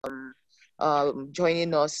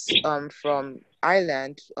joining us from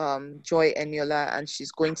Ireland, Joy Eniola, and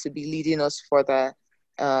she's going to be leading us further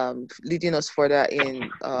in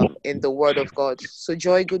the Word of God. So,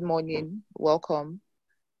 Joy, good morning. Welcome.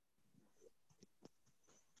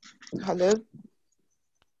 Hello.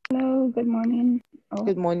 Hello, good morning.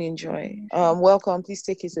 Good morning, Joy. Welcome. Please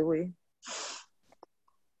take it away.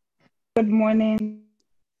 Good morning.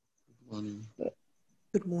 Morning.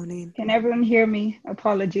 Good morning. Can everyone hear me?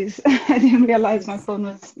 Apologies. I didn't realize my phone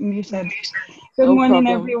was muted. Good No morning,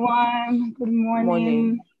 problem. everyone. Good morning.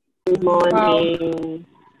 Morning. Good Wow. morning.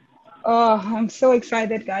 Oh, I'm so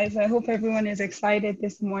excited, guys. I hope everyone is excited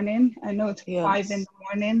this morning. I know it's 5 in Yes. the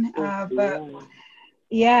morning, but Yeah.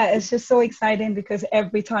 yeah, it's just so exciting because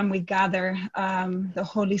every time we gather, the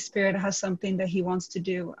Holy Spirit has something that He wants to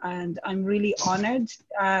do. And I'm really honored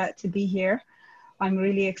to be here. I'm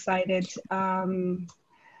really excited.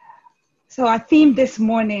 So our theme this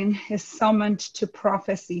morning is summoned to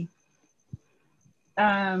prophecy.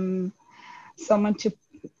 Summoned to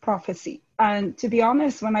prophecy. And to be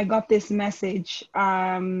honest, when I got this message,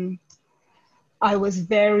 I was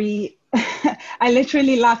very, I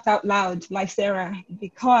literally laughed out loud like Sarah,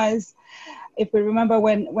 because if we remember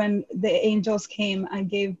when the angels came and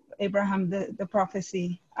gave Abraham the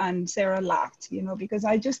prophecy and Sarah laughed, because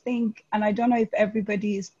I just think, and I don't know if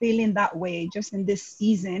everybody is feeling that way just in this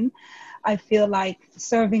season. I feel like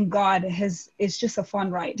serving God is just a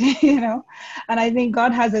fun ride, and I think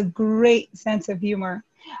God has a great sense of humor.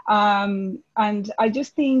 And I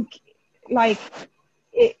just think like,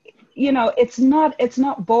 it, it's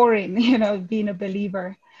not boring, being a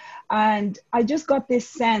believer. And I just got this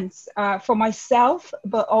sense for myself,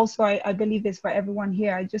 but also I believe it's for everyone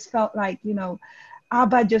here. I just felt like,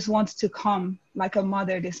 Abba just wants to come like a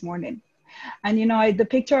mother this morning. And, the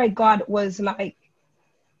picture I got was like,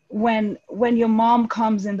 when your mom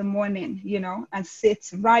comes in the morning, and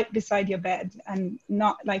sits right beside your bed and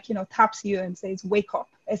not like, taps you and says, wake up.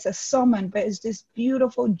 It's a summon, but it's this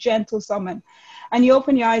beautiful, gentle summon. And you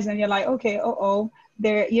open your eyes and you're like, okay,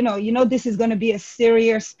 there, this is going to be a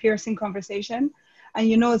serious, piercing conversation. And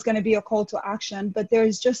it's going to be a call to action, but there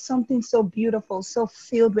is just something so beautiful, so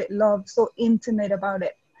filled with love, so intimate about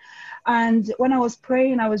it. And when I was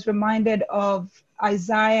praying, I was reminded of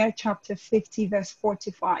Isaiah chapter 50, verse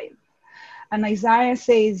 45. And Isaiah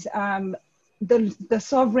says, the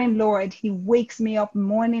sovereign Lord, He wakes me up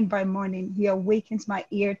morning by morning. He awakens my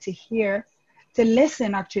ear to hear, to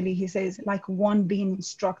listen, actually, he says, like one being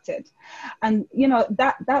instructed. And,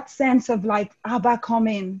 that sense of like Abba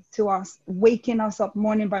coming to us, waking us up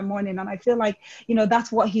morning by morning. And I feel like,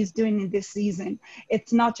 that's what He's doing in this season.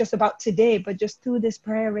 It's not just about today, but just through this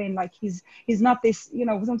prayer rain, like he's not this,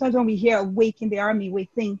 sometimes when we hear awake in the army, we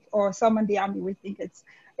think, or summon the army, we think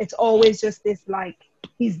it's always just this, like,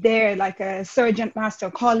 He's there like a sergeant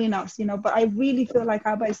master calling us, but I really feel like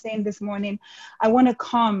Abba is saying this morning, I want to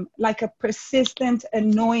come like a persistent,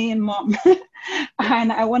 annoying mom.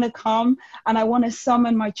 And I want to come and I want to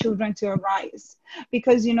summon my children to arise.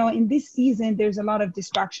 Because, in this season, there's a lot of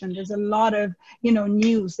distraction. There's a lot of,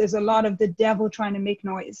 news. There's a lot of the devil trying to make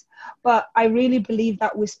noise. But I really believe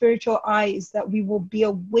that with spiritual eyes, that we will be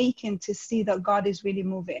awakened to see that God is really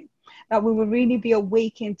moving. That we will really be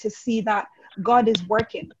awakened to see that God is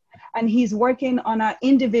working, and He's working on an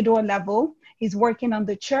individual level. He's working on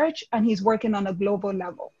the church, and He's working on a global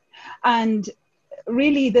level. And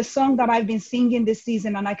really, the song that I've been singing this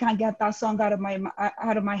season, and I can't get that song out of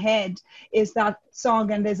my head, is that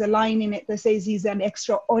song. And there's a line in it that says He's an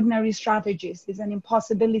extraordinary strategist. He's an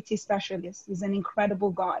impossibility specialist. He's an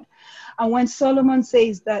incredible God. And when Solomon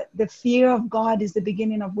says that the fear of God is the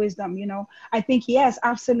beginning of wisdom, I think, yes,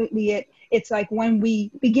 absolutely. It's like when we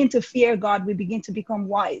begin to fear God, we begin to become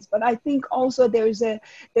wise. But I think also there's a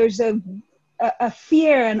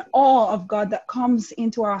fear and awe of God that comes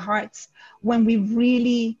into our hearts when we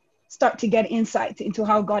really start to get insight into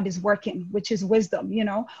how God is working, which is wisdom,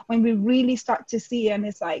 when we really start to see, and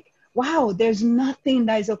it's like, wow, there's nothing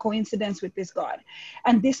that is a coincidence with this God.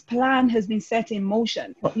 And this plan has been set in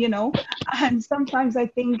motion, and sometimes I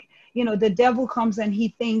think, the devil comes and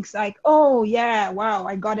he thinks like, oh yeah, wow,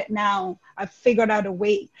 I got it now. I figured out a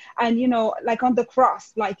way. And, like on the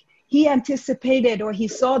cross, like he anticipated, or he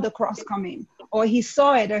saw the cross coming, or he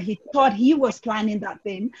saw it, or he thought he was planning that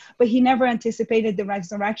thing, but he never anticipated the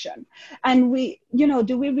resurrection. And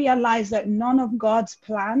do we realize that none of God's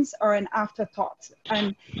plans are an afterthought?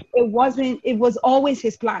 And it was always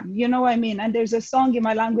His plan, you know what I mean? And there's a song in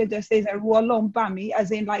my language that says,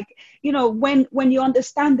 as in like, when you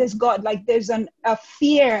understand this God, like there's a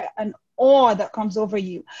fear, an awe that comes over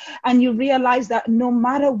you. And you realize that no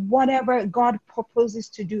matter whatever God proposes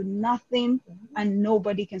to do, nothing and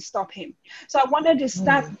nobody can stop him. So I wanted to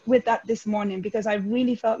start with that this morning, because I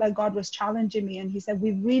really felt like God was challenging me. And he said,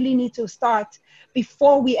 we really need to start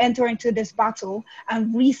before we enter into this battle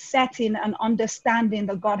and resetting and understanding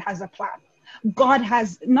that God has a plan. God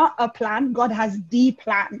has not a plan, God has the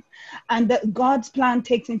plan. And that God's plan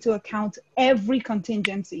takes into account every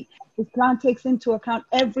contingency. His plan takes into account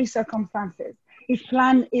every circumstances. His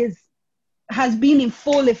plan has been in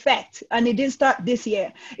full effect, and it didn't start this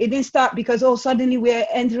year. It didn't start because, oh, suddenly we're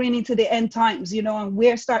entering into the end times, and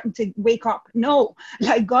we're starting to wake up. No,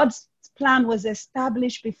 like God's plan was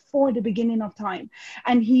established before the beginning of time,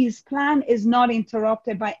 and his plan is not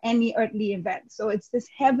interrupted by any earthly event. So it's this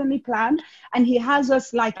heavenly plan, and he has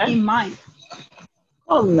us like in mind.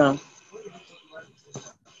 Oh no.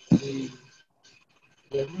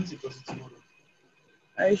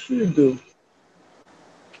 I should do.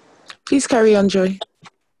 Please carry on, Joy.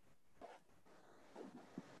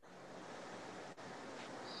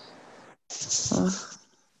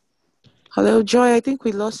 Hello, Joy. I think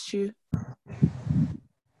we lost you.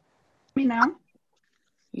 Me now?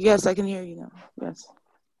 Yes, I can hear you now. Yes.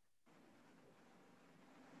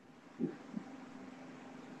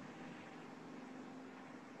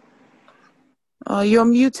 You're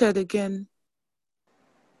muted again.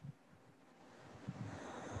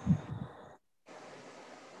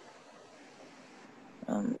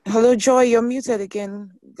 Hello, Joy. You're muted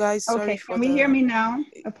again, guys. Sorry for can we hear me now?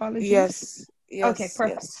 Apologies. Yes. Okay,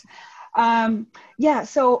 perfect. Yes. Yeah,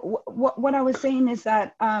 so what I was saying is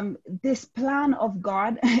that this plan of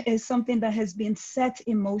God is something that has been set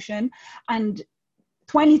in motion, and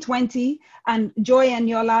 2020 and Joy and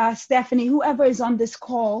Yola, Stephanie, whoever is on this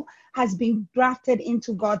call has been grafted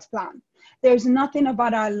into God's plan. There's nothing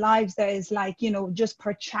about our lives that is like, just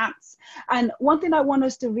perchance. And one thing I want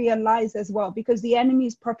us to realize as well, because the enemy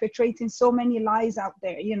is perpetrating so many lies out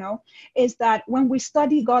there, is that when we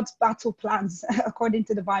study God's battle plans, according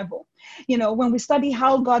to the Bible, when we study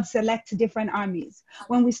how God selects different armies,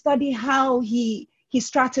 when we study how he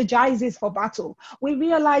strategizes for battle, we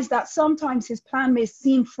realize that sometimes his plan may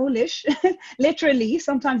seem foolish. Literally,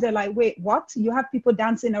 sometimes they're like, wait, what? You have people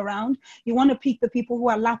dancing around. You want to pick the people who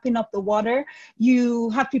are lapping up the water. You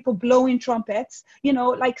have people blowing trumpets.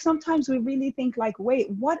 Like sometimes we really think like, wait,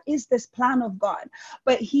 what is this plan of God?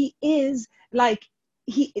 But he is like,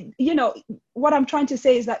 what I'm trying to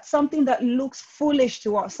say is that something that looks foolish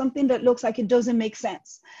to us, something that looks like it doesn't make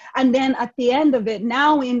sense. And then at the end of it,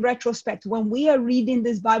 now in retrospect, when we are reading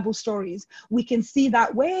these Bible stories, we can see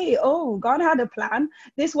that way, oh, God had a plan.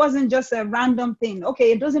 This wasn't just a random thing.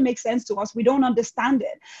 Okay, it doesn't make sense to us. We don't understand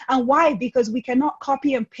it. And why? Because we cannot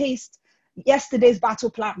copy and paste yesterday's battle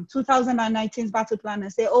plan, 2019's battle plan,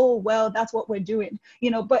 and say, oh, well, that's what we're doing,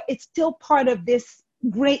 but it's still part of this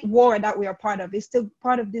great war that we are part of. It's still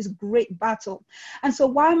part of this great battle. And so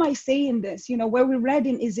why am I saying this? Where we read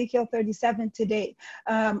in Ezekiel 37 today,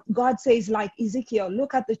 God says, like, Ezekiel,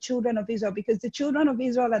 look at the children of Israel, because the children of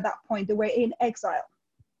Israel at that point, they were in exile.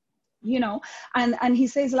 And he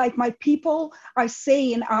says, like, my people are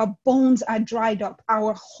saying our bones are dried up,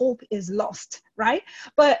 our hope is lost, right?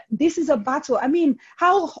 But this is a battle. I mean,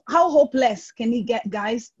 how hopeless can it get,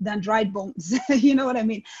 guys, than dried bones? You know what I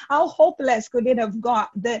mean? How hopeless could it have got?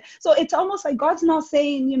 So it's almost like God's not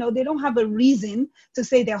saying, they don't have a reason to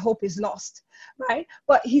say their hope is lost, right?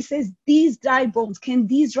 But he says, these dry bones, can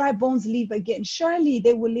these dry bones live again? Surely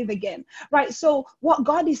they will live again, right? So what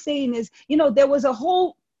God is saying is, there was a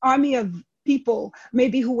whole army of people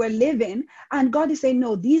maybe who were living, and God is saying,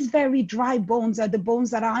 no, these very dry bones are the bones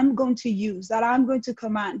that I'm going to use, that I'm going to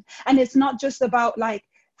command. And it's not just about like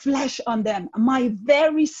flesh on them. My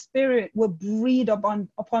very spirit will breathe upon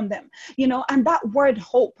them, and that word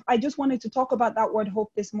hope, I just wanted to talk about that word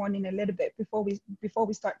hope this morning a little bit before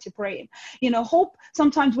we start to pray. Hope,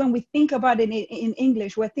 sometimes when we think about it in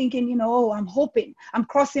English, we're thinking, oh, I'm hoping, I'm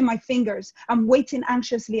crossing my fingers, I'm waiting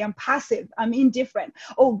anxiously, I'm passive, I'm indifferent.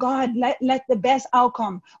 Oh God, let the best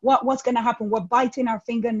outcome. What's going to happen? We're biting our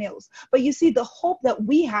fingernails. But you see, the hope that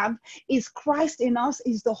we have is Christ in us,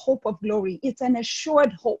 is the hope of glory. It's an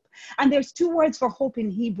assured hope. And there's two words for hope in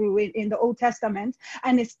Hebrew in the Old Testament,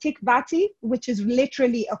 and it's tikvati, which is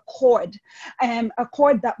literally a cord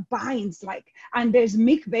that binds, like, and there's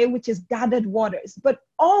mikveh, which is gathered waters. But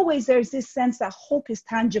always there's this sense that hope is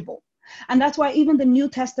tangible. And that's why even the New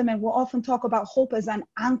Testament will often talk about hope as an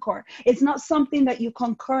anchor. It's not something that you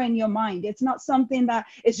concur in your mind. It's not something that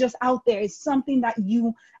is just out there. It's something that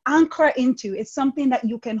you anchor into. It's something that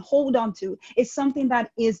you can hold on to. It's something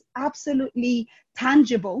that is absolutely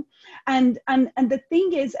tangible. And the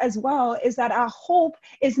thing is as well is that our hope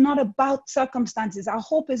is not about circumstances. Our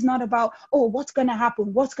hope is not about, oh, what's going to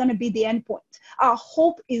happen, what's going to be the end point. Our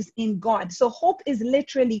hope is in God. So hope is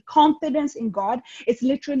literally confidence in God. It's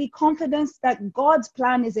literally confidence that God's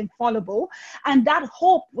plan is infallible, and that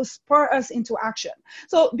hope will spur us into action.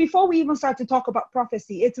 So before we even start to talk about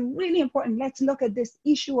prophecy, it's really important. Let's look at this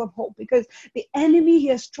issue of hope, because the enemy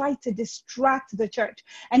has tried to distract the church,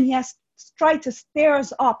 and he has tried to stir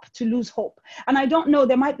us up to lose hope. And I don't know,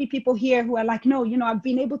 there might be people here who are like, no, I've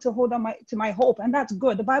been able to hold on to my hope, and that's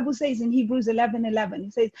good. The Bible says in Hebrews 11:11,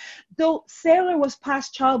 it says, though Sarah was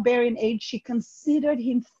past childbearing age, she considered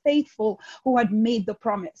him faithful who had made the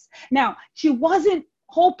promise. Now, she wasn't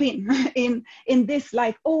hoping in this,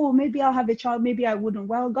 like, oh, maybe I'll have a child, maybe I wouldn't.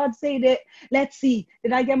 Well, God said it. Let's see,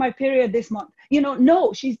 did I get my period this month?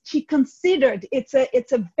 No, she considered. It's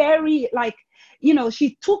a very, like,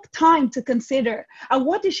 she took time to consider. And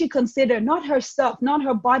what did she consider? Not herself, not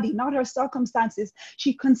her body, not her circumstances.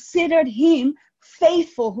 She considered him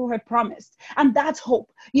faithful who had promised. And that's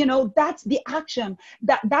hope. That's the action.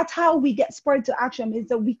 That's how we get spurred to action, is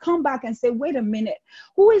that we come back and say, wait a minute,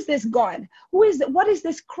 who is this God? What is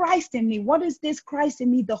this Christ in me? What is this Christ in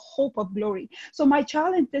me? The hope of glory. So my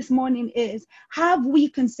challenge this morning is, have we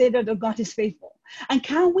considered that God is faithful? And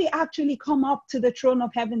can we actually come up to the throne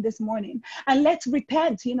of heaven this morning and let's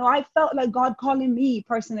repent? I felt like God calling me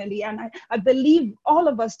personally, and I believe all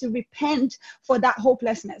of us to repent for that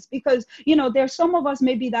hopelessness, because there's some of us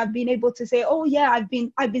maybe that have been able to say, oh yeah, I've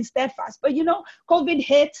been steadfast, but COVID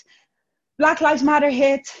hit, Black Lives Matter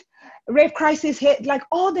hit, rape crisis hit, like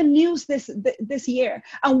all the news this year,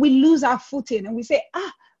 and we lose our footing and we say,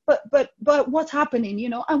 but what's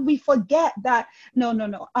happening, and we forget that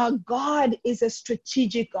no, our God is a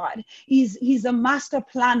strategic God. He's a master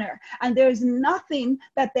planner, and there's nothing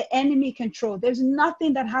that the enemy can throw. There's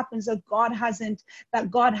nothing that happens that God hasn't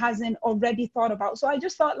already thought about. So I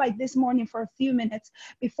just thought, like, this morning, for a few minutes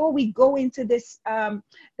before we go into this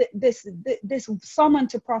this summon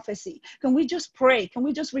to prophecy, can we just pray? Can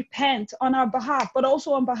we just repent on our behalf, but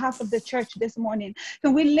also on behalf of the church this morning?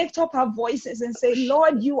 Can we lift up our voices and say,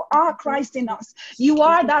 Lord, you are Christ in us. You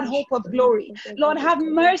are that hope of glory. Lord, have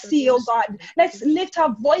mercy, oh God. Let's lift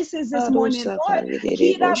our voices this morning, Lord.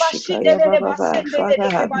 Father, have mercy, oh God.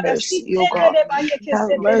 Have mercy, oh God.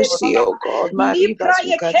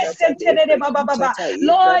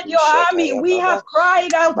 Lord, your army, we have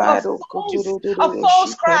cried out a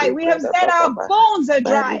false cry. We have said our bones are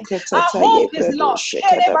dry. Our hope is lost.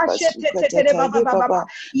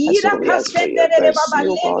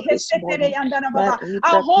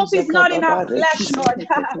 Our hope is not in our flesh, Lord.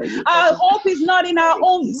 Our hope is not in our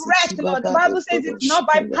own breath, Lord. The Bible says it's not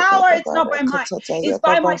by power, it's not by might. It's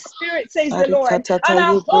by my spirit, says the Lord. And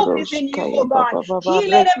our hope is in you, oh God.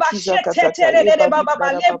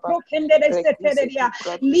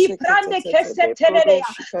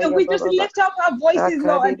 Can we just lift up our voices,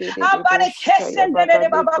 Lord?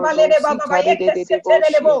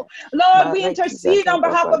 Lord, we intercede on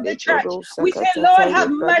behalf of the church. We say, Lord, have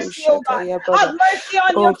mercy, oh God. Have mercy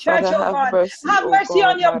on your church, oh God. Have mercy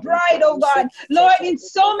on your bride, oh God. Lord, in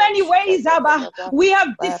so many ways, Abba, we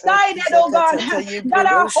have decided, oh God, that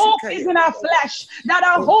our hope is in our flesh, that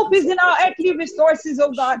our hope is in our earthly resources,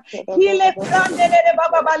 oh God.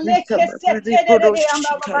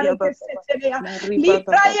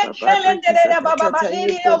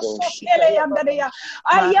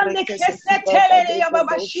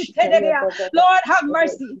 Lord, have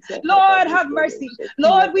mercy. Lord, have mercy.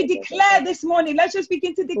 Lord, we declare this morning, let's just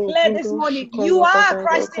begin to declare this morning, you are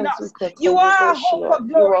Christ in us. You are our hope of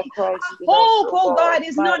glory. Our hope, oh God,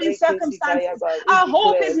 is not in circumstances. Our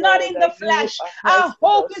hope is not in the flesh. Our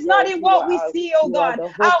hope is not in what we see, oh God.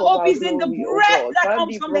 Our hope is in the breath that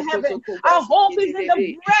comes from the heaven. Our hope is in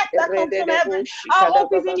the breath that comes from heaven. Our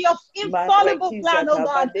hope is in your infallible plan, oh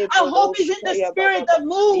God. Our hope is in the spirit that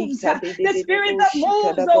moves. The spirit that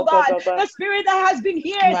moves, oh God. The spirit that has been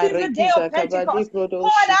here since the day of Pentecost.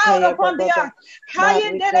 Poured out upon the earth.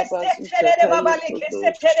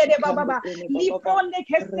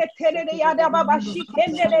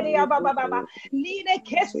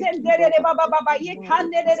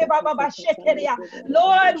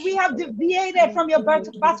 Lord, we have deviated from your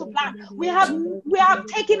battle plan. We have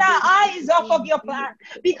taken our eyes off of your plan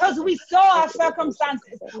because we saw our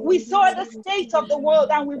circumstances. We saw the state of the world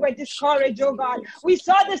and we were discouraged, oh God. We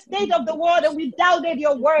saw the state of the world and we doubted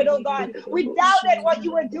your word, oh God. We doubted what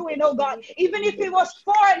you were doing, oh God. Even if it was us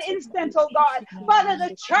for an instant, oh God. Father,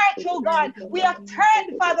 the church, oh God, we have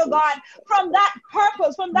turned, Father God, from that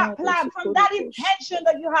purpose, from that plan, from that intention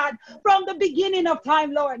that you had from the beginning of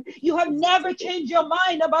time, Lord. You have never changed your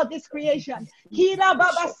mind about this creation. Kira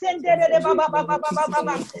baba sendere de baba baba baba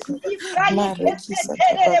baba. Ifrayi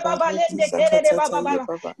kesetere de baba lende kere de baba baba.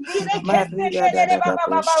 Lire kesetere de baba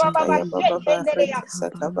baba baba shekendere ya.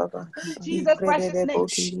 In Jesus' precious name.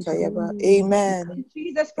 Amen. In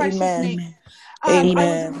Jesus' precious name. I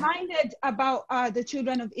was reminded about the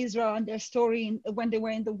children of Israel and their story when they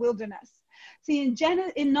were in the wilderness. See,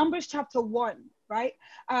 in Numbers chapter 1, right?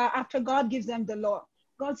 After God gives them the law,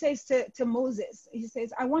 God says to Moses, he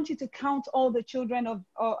says, I want you to count all the children of,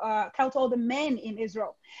 count all the men in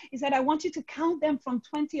Israel. He said, I want you to count them from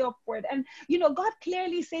 20 upward. And, you know, God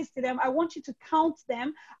clearly says to them, I want you to count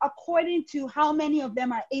them according to how many of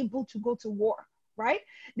them are able to go to war, right?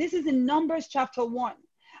 This is in Numbers chapter 1.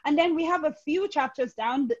 And then we have a few chapters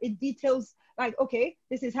down, it details like, okay,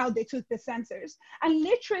 this is how they took the census. And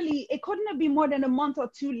literally, it couldn't have been more than a month or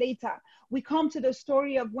two later, we come to the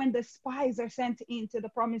story of when the spies are sent into the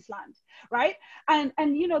promised land, right?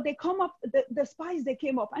 And you know, they come up, the spies, they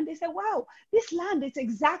came up and they said, wow, this land is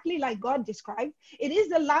exactly like God described. It is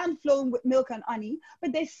the land flowing with milk and honey,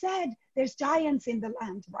 but they said, there's giants in the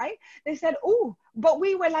land, right? They said, oh, but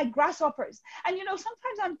we were like grasshoppers. And you know,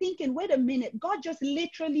 sometimes I'm thinking, wait a minute, God just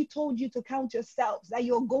literally told you to count yourselves, that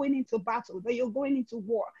you're going into battle, that you're going into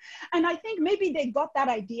war. And I think maybe they got that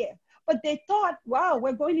idea, but they thought, wow,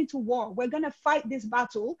 we're going into war, we're going to fight this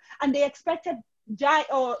battle. And they expected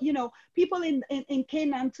people in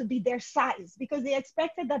Canaan to be their size, because they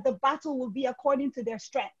expected that the battle would be according to their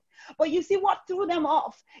strength. But you see, what threw them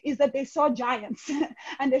off is that they saw giants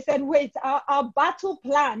and they said, wait, our battle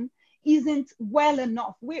plan isn't well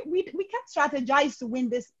enough. We can't strategize to win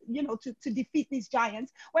this, you know, to defeat these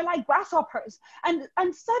giants. We're like grasshoppers. And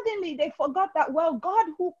suddenly they forgot that, well, God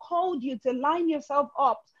who called you to line yourself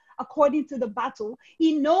up according to the battle,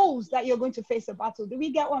 he knows that you're going to face a battle. Do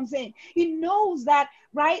we get what I'm saying? He knows that,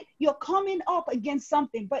 right? You're coming up against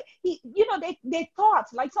something, but they thought,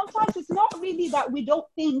 like, sometimes it's not really that we don't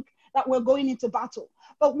think that we're going into battle,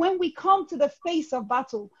 but when we come to the face of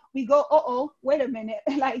battle, we go, oh, wait a minute.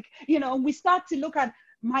 Like, you know, we start to look at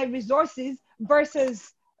my resources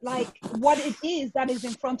versus like what it is that is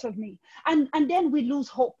in front of me. And then we lose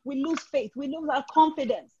hope, we lose faith, we lose our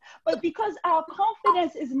confidence. But because our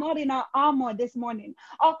confidence is not in our armor this morning,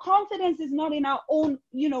 our confidence is not in our own,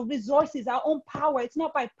 resources, our own power. It's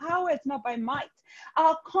not by power, it's not by might.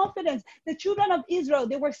 Our confidence, the children of Israel,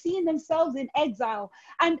 they were seeing themselves in exile.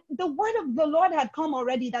 And the word of the Lord had come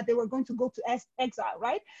already that they were going to go to exile,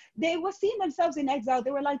 right? They were seeing themselves in exile.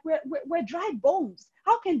 They were like, we're dry bones.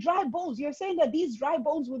 How can dry bones? You're saying that these dry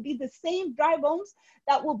bones will be the same dry bones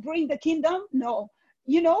that will bring the kingdom? No.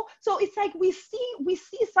 So it's like we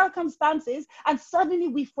see circumstances and suddenly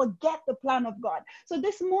we forget the plan of God. So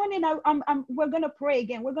this morning we're going to pray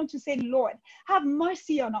again. We're going to say, Lord, have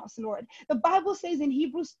mercy on us, Lord. The Bible says in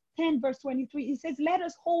Hebrews 10 verse 23, it says, let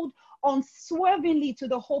us hold unswervingly to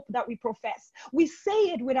the hope that we profess. We say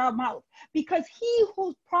it with our mouth because he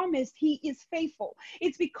who promised, he is faithful.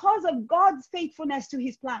 It's because of God's faithfulness to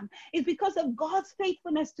his plan. It's because of God's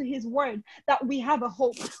faithfulness to his word that we have a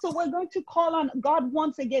hope. So we're going to call on God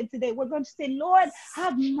once again today. We're going to say, Lord,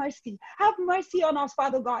 have mercy. Have mercy on us,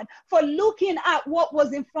 Father God, for looking at what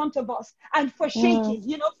was in front of us and for shaking,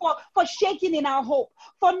 for shaking in our hope,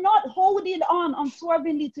 for not holding on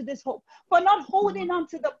unswervingly to this hope, for not holding on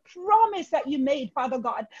to the promise that you made, Father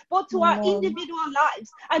God, both to our individual lives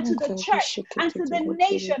and to the church and to the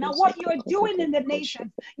nation and what you're doing in the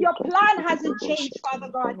nation. Your plan hasn't changed, Father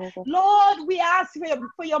God. Lord, we ask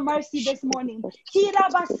for your mercy this morning.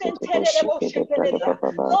 Lord,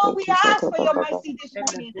 we ask for your mercy this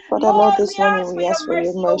morning. Lord, we ask for your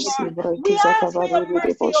mercy, oh God. We ask for your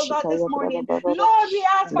mercy, oh God, this morning. Lord, we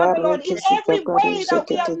ask, Father Lord, in every way that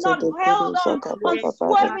we have not held on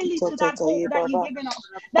unswervingly to that hope that you've given us,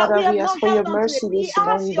 that we have not held on to it. We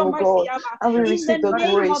ask your mercy, Abba, and we in receive the the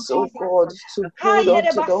name of grace, oh Jesus. God, to hold on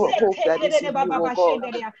to the hope that is in you, oh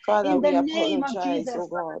God. Father, In the we name of apologize, Jesus. oh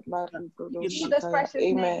God. In Jesus' precious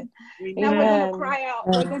Amen. name. Now we're going to cry out.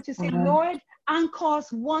 We're going to say, Lord, anchor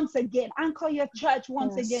us once again. Anchor your church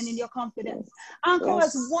once again in your confidence. Anchor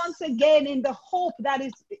us once again in the hope that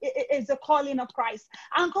is the calling of Christ.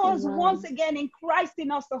 Anchor us once again in Christ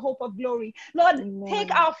in us, the hope of glory. Lord,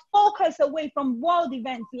 take our focus away from world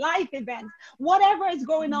events, life events, whatever is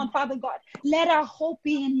going on, Father God. Let our hope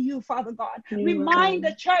be in you, Father God. Remind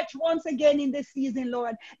the church once again in this season,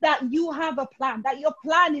 Lord, that you have a plan, that your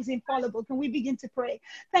plan is infallible. Can we begin to pray?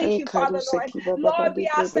 Thank you, Father, Lord. Lord, we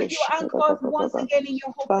ask that you anchor us once again in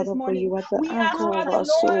your hope Father, this for morning. you are the We ask, anchor of Father our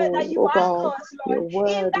Lord, that soul, you oh anchor God. us, Lord, Your in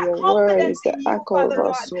word, that your word confidence is the in you, anchor of Father our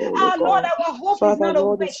Lord. soul, oh Lord, God. our hope is Father, not of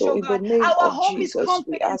Lord, and wish, so oh in the God. name Our of hope is Jesus, we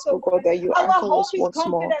confidence, ask, oh oh God, God. that you Our anchor hope us is once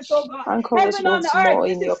more. confidence, oh God. Anchor us Heaven on once earth, more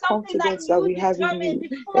this in is your something that confidence that you we have in determined you.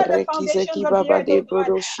 before the foundations of the earth, oh God.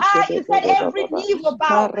 You said every knee will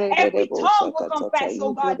bow, every tongue will confess,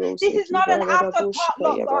 oh God. This is not an afterthought,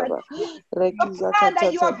 Lord God. This is a plan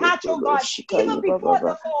that you have hatched, oh God, even before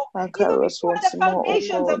the fall, even Anchor us before the once more, oh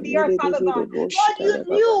foundations of God. the earth, Father God. Lord, you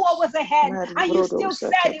knew what was ahead, and you still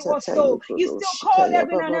said it was so. You still called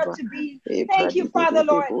heaven and earth to be. Thank you, Father,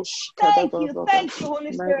 Lord. Thank you,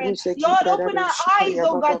 Holy Spirit. Lord, open our eyes,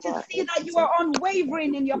 oh God, to see that you are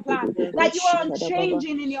unwavering in your plan, that you are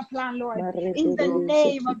unchanging in your plan, Lord, in the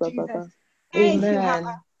name of Jesus. Thank you, Abba.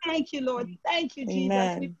 Amen. Thank you, Lord. Thank you,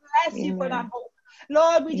 Jesus. We Amen. bless you for that Amen. hope.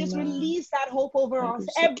 Lord, we just Amen. release that hope over us,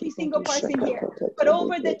 every single person here, but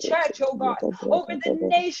over the church, oh God, over the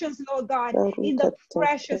nations, Lord God, in the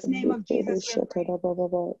precious name of Jesus, we pray.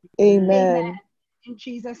 Amen. Amen. In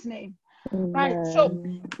Jesus' name. Right. So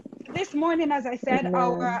Amen. this morning, as I said,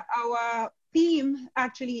 Amen. our theme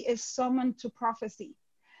actually is summoned to prophecy.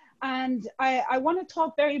 And I want to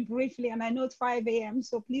talk very briefly, and I know it's 5 a.m.,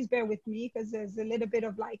 so please bear with me because there's a little bit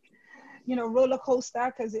of like, roller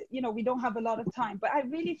coaster because, we don't have a lot of time. But I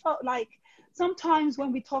really felt like sometimes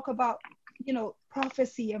when we talk about,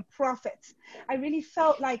 prophecy and prophets, I really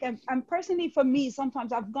felt like, and personally for me,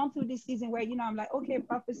 sometimes I've gone through this season where, I'm like, okay,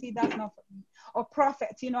 prophecy, that's not for me. Or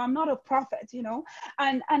prophet, I'm not a prophet,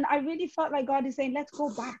 and I really felt like God is saying, let's go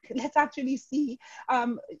back, let's actually see.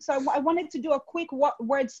 So I wanted to do a quick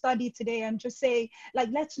word study today and just say, like,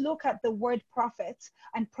 let's look at the word prophet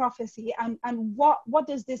and prophecy and what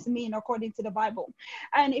does this mean according to the Bible.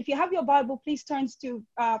 And if you have your Bible, please turn to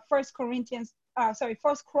First Chronicles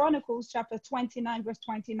chapter 29 verse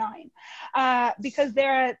 29, because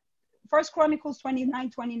there are First Chronicles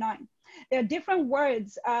 29:29. There are different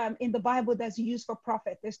words in the Bible that's used for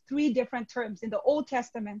prophet. There's 3 different terms in the Old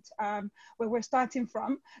Testament, where we're starting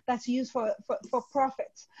from, that's used for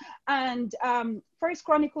prophet. And First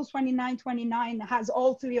Chronicles 29:29 has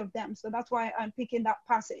all 3 of them. So that's why I'm picking that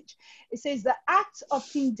passage. It says, the acts of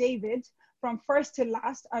King David from first to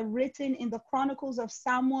last are written in the Chronicles of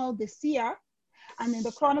Samuel the seer, and in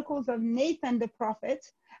the Chronicles of Nathan the prophet,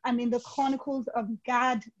 and in the Chronicles of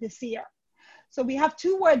Gad the seer. So we have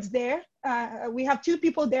 2 words there. We have 2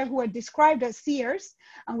 people there who are described as seers,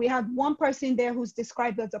 and we have 1 person there who's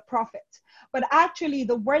described as a prophet. But actually,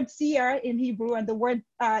 the word seer in Hebrew and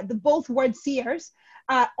both words seers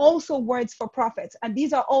are also words for prophets. And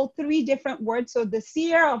these are all 3 different words. So the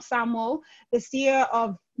seer of Samuel, the seer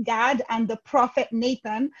of Gad, and the prophet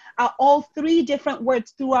Nathan are all 3 different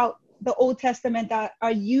words throughout the Old Testament that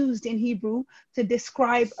are used in Hebrew to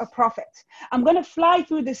describe a prophet. I'm going to fly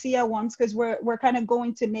through the seer ones because we're kind of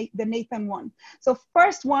going to the Nathan one. So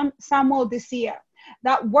first one, Samuel the seer.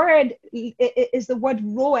 That word is the word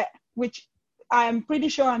roeh, which I'm pretty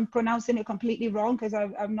sure I'm pronouncing it completely wrong because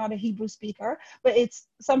I'm not a Hebrew speaker, but it's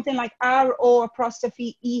something like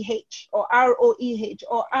R-O-E-H or R-O-E-H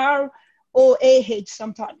or R-O-A-H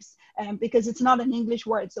sometimes. Because it's not an English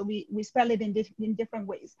word, so we spell it in different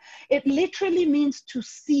ways. It literally means to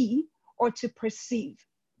see or to perceive.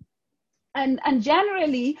 And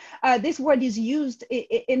generally, this word is used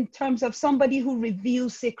in terms of somebody who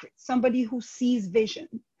reveals secrets, somebody who sees vision.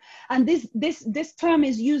 And this term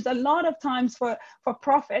is used a lot of times for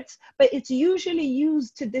prophets, but it's usually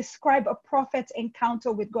used to describe a prophet's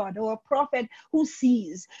encounter with God or a prophet who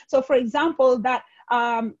sees. So for example, that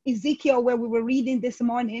Ezekiel, where we were reading this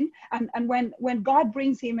morning, and when God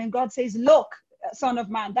brings him and God says, look, Son of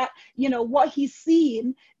Man, that, what he's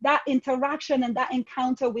seeing, that interaction and that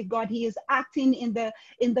encounter with God, he is acting in the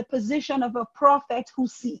position of a prophet who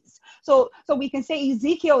sees. So we can say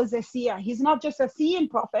Ezekiel is a seer. He's not just a seeing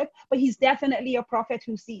prophet, but he's definitely a prophet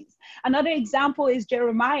who sees. Another example is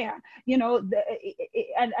Jeremiah,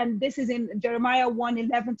 and this is in Jeremiah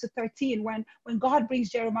 1:11-13, when God brings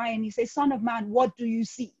Jeremiah and he says, Son of Man, what do you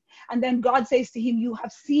see? And then God says to him, you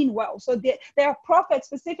have seen well. So there are prophets,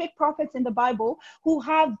 specific prophets in the Bible who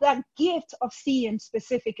have that gift of seeing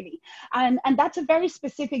specifically. And that's a very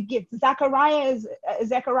specific gift. Zechariah is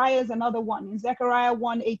another one. In Zechariah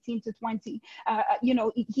 1:18-20,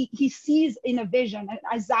 he sees in a vision. And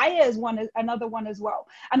Isaiah is another one as well.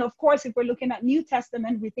 And of course, if we're looking at New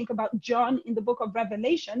Testament, we think about John in the book of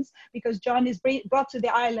Revelations, because John is brought to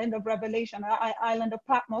the island of Revelation, island of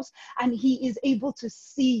Patmos, and he is able to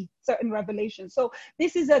see certain revelations. So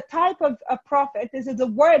this is a type of a prophet. This is a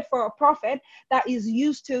word for a prophet that is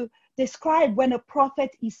used to describe when a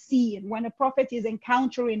prophet is seeing, when a prophet is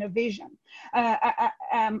encountering a vision.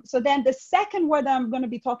 So then the second word that I'm going to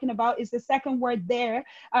be talking about is the second word there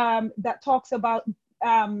that talks about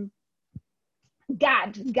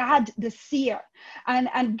Gad the seer,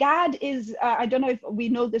 and Gad is I don't know if we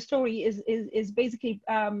know the story, is basically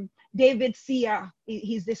David's seer.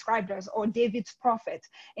 He's described as, or David's prophet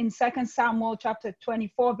in 2 Samuel chapter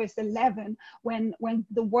 24 verse 11, when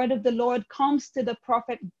the word of the Lord comes to the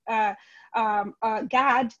prophet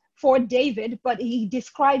Gad for David, but he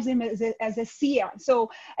describes him as a seer.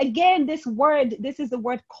 So again, this is the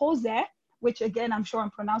word kozeh, which again I'm sure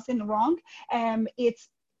I'm pronouncing wrong. It's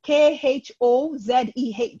Khozeh,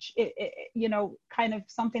 kind of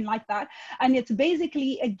something like that. And it's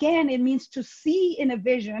basically, again, it means to see in a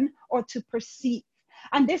vision or to perceive.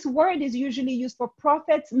 And this word is usually used for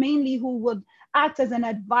prophets, mainly who would act as an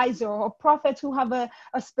advisor, or prophets who have a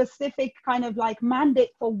specific kind of like mandate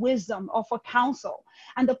for wisdom or for counsel.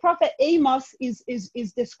 And the prophet Amos is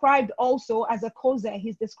described also as a kozeh.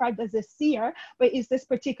 He's described as a seer, but it's this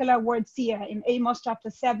particular word seer in Amos chapter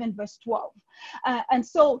 7 verse 12. And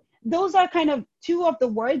so those are kind of two of the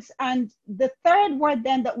words. And the third word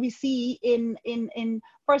then that we see in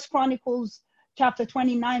First Chronicles chapter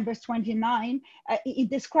 29 verse 29, it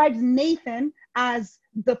describes Nathan as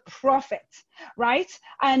the prophet, right?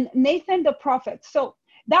 And Nathan the prophet. So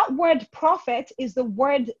that word prophet is the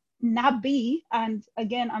word Nabi, and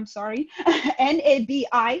again I'm sorry,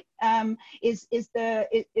 N-A-B-I is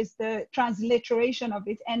the transliteration of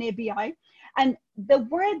it, N-A-B-I. And the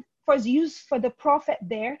word was used for the prophet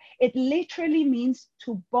there, it literally means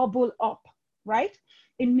to bubble up, right?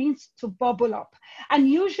 It means to bubble up. And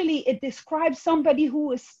usually it describes somebody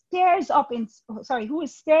who is stirred up in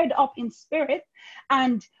spirit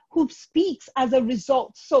and who speaks as a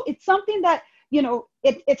result. So it's something that,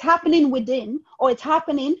 it's happening within, or it's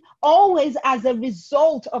happening always as a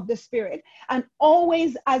result of the spirit, and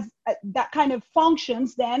always as that kind of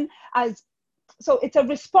functions then as, so it's a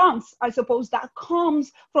response, I suppose, that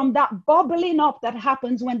comes from that bubbling up that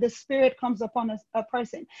happens when the spirit comes upon a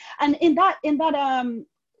person. And in that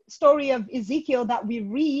story of Ezekiel that we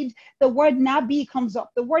read, the word Nabi comes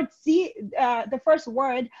up. The word the first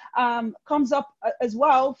word comes up as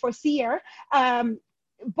well for seer.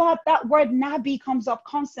 But that word Nabi comes up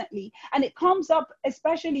constantly. And it comes up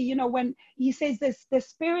especially, when he says this,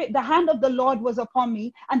 the hand of the Lord was upon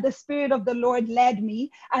me, and the spirit of the Lord led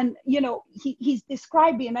me. And, he's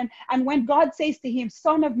describing, and when God says to him,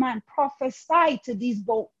 son of man, prophesy to these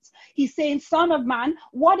bones, he's saying, son of man,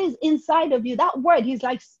 what is inside of you? That word, he's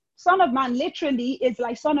like, son of man, literally is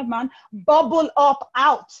like, son of man, bubble up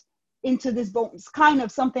out into these bones, kind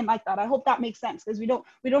of something like that. I hope that makes sense, because we don't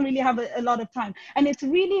really have a lot of time. And it's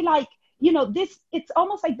really like, it's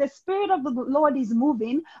almost like the spirit of the Lord is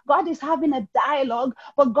moving. God is having a dialogue,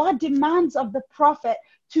 but God demands of the prophet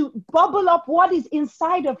to bubble up what is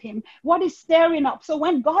inside of him, what is stirring up. So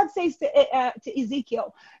when God says to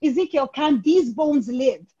Ezekiel, can these bones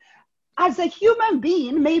live? As a human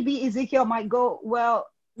being, maybe Ezekiel might go, well,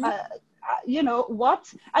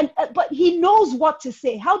 what? But he knows what to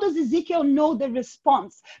say. How does Ezekiel know the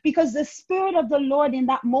response? Because the spirit of the Lord in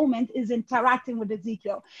that moment is interacting with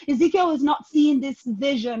Ezekiel. Ezekiel is not seeing this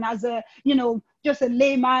vision as a, just a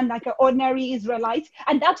layman, like an ordinary Israelite.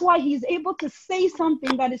 And that's why he's able to say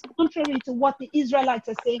something that is contrary to what the Israelites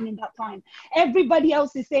are saying in that time. Everybody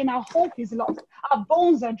else is saying our hope is lost, our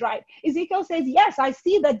bones are dried. Ezekiel says, yes, I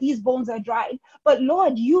see that these bones are dried, but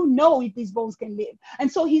Lord, you know if these bones can live.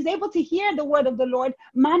 And so he's able to hear the word of the Lord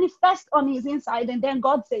manifest on his inside. And then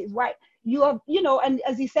God says, right, you have, and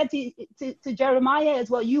as he said to Jeremiah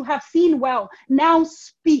as well, you have seen well, now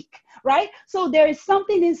speak, right? So there is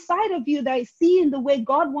something inside of you that is seeing the way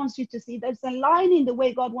God wants you to see, that's aligning the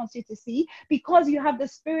way God wants you to see, because you have the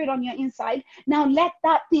spirit on your inside. Now let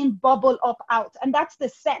that thing bubble up out. And that's the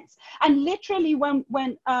sense. And literally when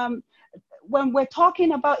we're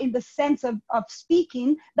talking about in the sense of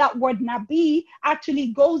speaking, that word Nabi actually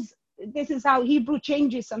goes, this is how Hebrew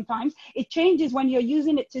changes sometimes. It changes when you're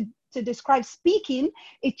using it to describe speaking,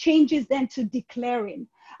 it changes then to declaring.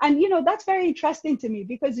 And, that's very interesting to me,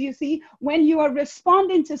 because you see, when you are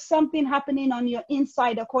responding to something happening on your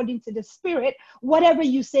inside, according to the spirit, whatever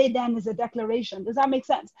you say then is a declaration. Does that make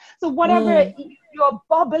sense? So whatever you're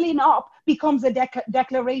bubbling up becomes a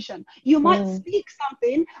declaration. You might speak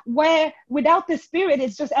something where without the spirit,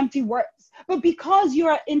 it's just empty words. But because you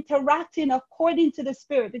are interacting according to the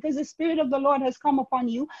spirit, because the spirit of the Lord has come upon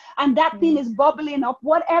you, and that thing is bubbling up,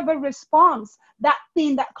 whatever response, that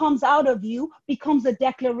thing that comes out of you becomes a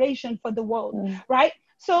declaration. declaration for the world, right?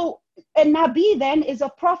 So a Nabi then is a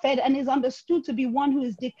prophet and is understood to be one who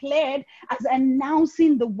is declared as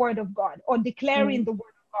announcing the word of God or declaring the word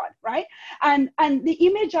of God, right? And the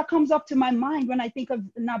image that comes up to my mind when I think of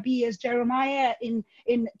Nabi is Jeremiah in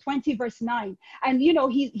 20 verse 9. And you know,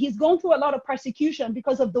 he's going through a lot of persecution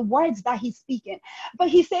because of the words that he's speaking. But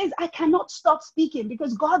he says, I cannot stop speaking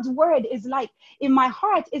because God's word is like, in my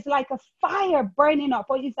heart, is like a fire burning up,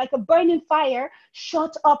 or it's like a burning fire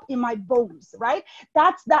shut up in my bones, right?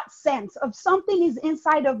 That's that sense of something is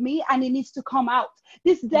inside of me and it needs to come out.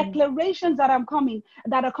 These declarations that are coming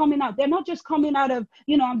out, they're not just coming out of,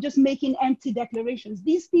 you know, I'm just making empty declarations.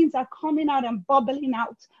 These things are coming out and bubbling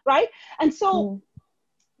out, right? And so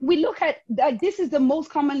we look at, this is the most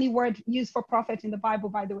commonly word used for prophet in the Bible,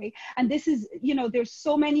 by the way. And this is, you know, there's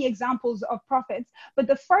so many examples of prophets, but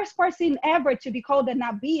the first person ever to be called a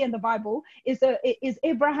Nabi in the Bible is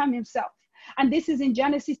Abraham himself. And this is in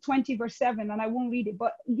Genesis 20 verse 7, and I won't read it,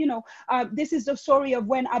 but you know, this is the story of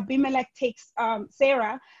when Abimelech takes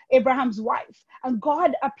Sarah, Abraham's wife, and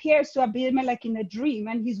God appears to Abimelech in a dream,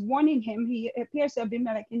 and he's warning him. He appears to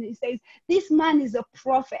Abimelech and he says, this man is a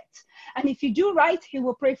prophet, and if you do right, he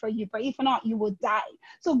will pray for you, but if not, you will die.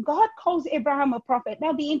 So God calls Abraham a prophet.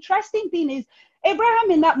 Now, the interesting thing is, Abraham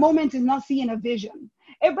in that moment is not seeing a vision.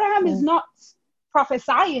 Abraham is not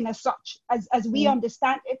prophesying as such, as we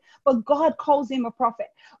understand it, but God calls him a prophet.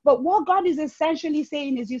 But what God is essentially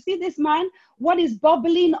saying is, you see this man, what is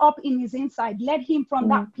bubbling up in his inside, let him from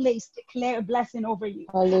that place declare a blessing over you.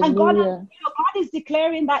 Hallelujah. And God, God is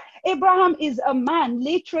declaring that Abraham is a man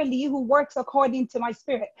literally who works according to my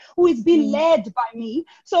spirit, who is being led by me.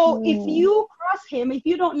 So if you cross him, if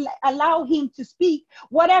you don't allow him to speak,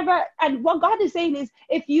 whatever, and what God is saying is,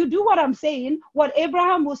 if you do what I'm saying, what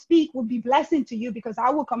Abraham will speak will be blessing to you, because I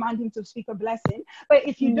will command him to speak a blessing. But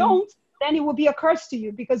if you don't, then it will be a curse to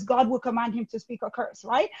you, because God will command him to speak a curse,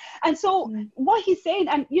 right? And so what he's saying,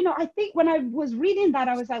 and you know, I think when I was reading that,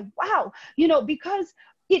 I was like, wow, you know, because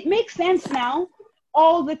it makes sense now,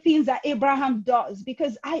 all the things that Abraham does,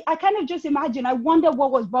 because I kind of just imagine, I wonder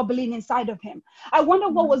what was bubbling inside of him. I wonder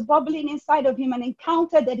what was bubbling inside of him, an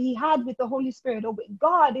encounter that he had with the Holy Spirit or with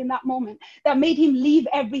God in that moment that made him leave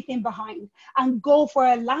everything behind and go for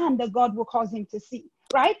a land that God will cause him to see,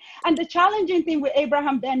 right? And the challenging thing with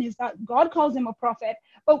Abraham then is that God calls him a prophet,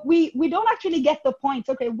 but we don't actually get the point.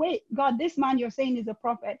 Okay, wait, God, this man you're saying is a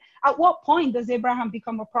prophet. At what point does Abraham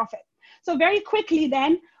become a prophet? So very quickly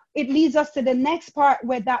then, it leads us to the next part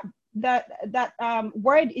where that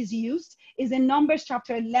word is used, is in Numbers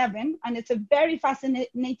chapter 11. And it's a very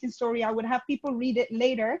fascinating story. I would have people read it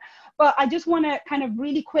later, but I just want to kind of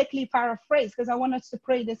really quickly paraphrase, because I want us to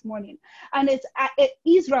pray this morning. And it's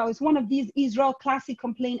Israel. It's one of these Israel classic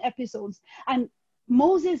complaint episodes. And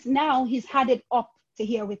Moses now, he's had it up to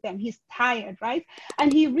here with them. He's tired, right?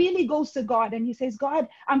 And he really goes to God and he says, God,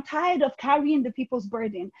 I'm tired of carrying the people's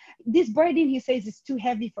burden. This burden, he says, is too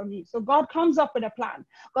heavy for me. So God comes up with a plan.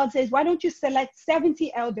 God says, why don't you select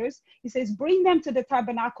 70 elders? He says, bring them to the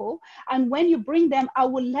tabernacle. And when you bring them, I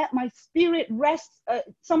will let my spirit rest,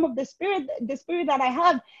 some of the spirit that I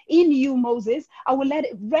have in you, Moses, I will let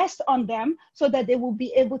it rest on them so that they will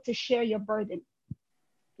be able to share your burden.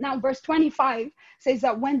 Now, verse 25 says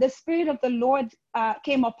that when the Spirit of the Lord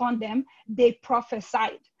came upon them, they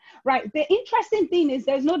prophesied, right? The interesting thing is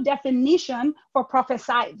there's no definition for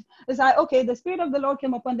prophesied. It's like, okay, the Spirit of the Lord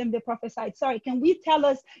came upon them, they prophesied. Sorry, can we tell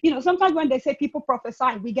us, you know, sometimes when they say people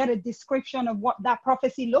prophesy, we get a description of what that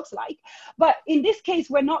prophecy looks like. But in this case,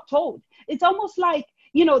 we're not told. It's almost like,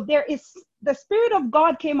 you know, there is the Spirit of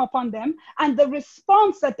God came upon them, and the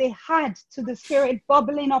response that they had to the Spirit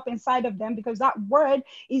bubbling up inside of them, because that word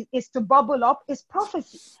is to bubble up, is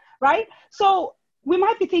prophecy, right? So we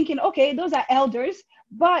might be thinking, okay, those are elders,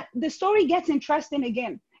 but the story gets interesting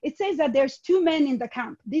again. It says that there's two men in the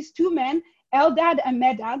camp. These two men, Eldad and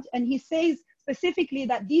Medad, and he says specifically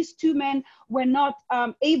that these two men were not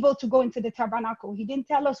able to go into the tabernacle. He didn't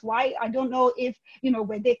tell us why. I don't know if, you know,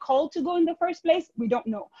 were they called to go in the first place? We don't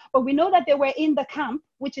know. But we know that they were in the camp,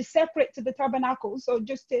 which is separate to the tabernacle. So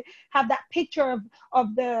just to have that picture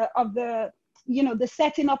of the you know, the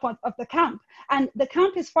setting up of the camp. And the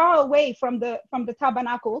camp is far away from the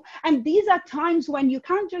tabernacle. And these are times when you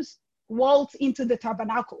can't just waltz into the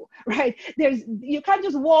tabernacle, right? You can't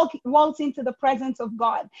just waltz into the presence of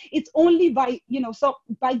God. It's only by, you know, so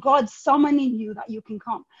by God summoning you that you can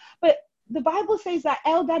come. But the Bible says that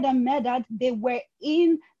Eldad and Medad, they were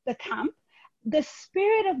in the camp. The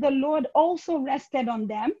Spirit of the Lord also rested on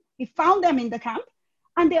them. He found them in the camp,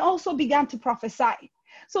 and they also began to prophesy.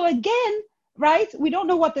 So again, right, we don't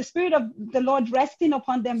know what the Spirit of the Lord resting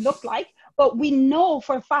upon them looked like, but we know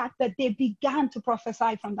for a fact that they began to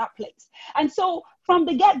prophesy from that place. And so from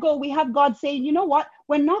the get-go, we have God saying, you know what,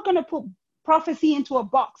 we're not going to put prophecy into a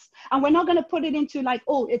box, and we're not going to put it into like,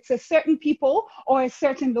 oh, it's a certain people or a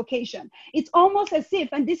certain location. It's almost as if,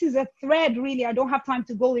 and this is a thread really, I don't have time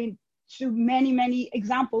to go into many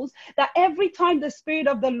examples, that every time the Spirit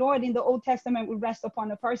of the Lord in the Old Testament would rest upon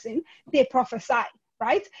a person, they prophesy,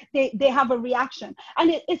 right? They have a reaction. And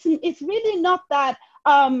it's really not that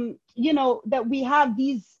that we have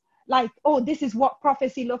these like, oh, this is what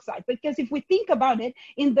prophecy looks like. Because if we think about it,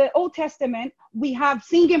 in the Old Testament, we have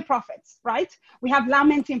singing prophets, right? We have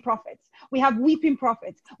lamenting prophets. We have weeping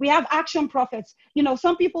prophets. We have action prophets.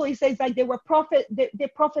 Some people, it says like they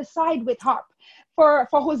prophesied with harp. For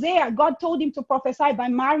Hosea, God told him to prophesy by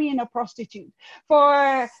marrying a prostitute.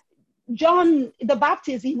 For John the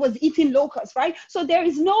Baptist, he was eating locusts, right? So there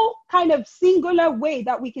is no kind of singular way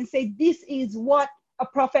that we can say this is what a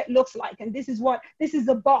prophet looks like, and this is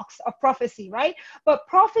a box of prophecy, right? But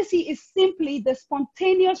prophecy is simply the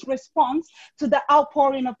spontaneous response to the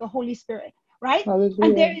outpouring of the Holy Spirit, right? Hallelujah.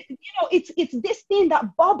 And there, it's this thing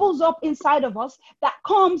that bubbles up inside of us that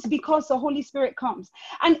comes because the Holy Spirit comes.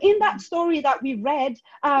 And in that story that we read,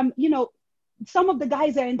 some of the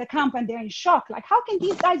guys are in the camp and they're in shock. Like, how can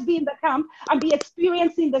these guys be in the camp and be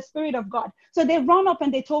experiencing the Spirit of God? So they run up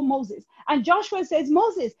and they told Moses. And Joshua says,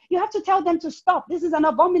 Moses, you have to tell them to stop. This is an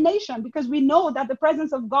abomination, because we know that the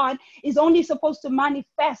presence of God is only supposed to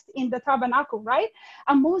manifest in the tabernacle, right?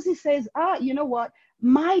 And Moses says, you know what?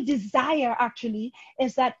 My desire actually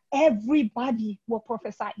is that everybody will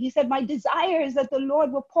prophesy. He said, my desire is that the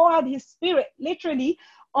Lord will pour out his Spirit, literally,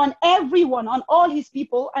 on everyone, on all his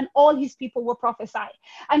people, and all his people will prophesy.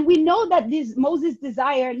 And we know that this Moses'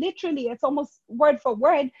 desire, literally, it's almost word for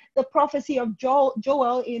word, the prophecy of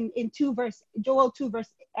Joel in 2 verse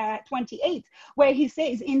 28, where he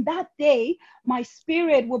says, in that day, my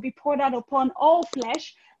Spirit will be poured out upon all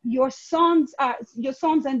flesh. Your sons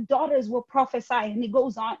and daughters will prophesy. And he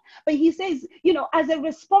goes on. But he says, as a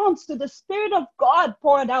response to the Spirit of God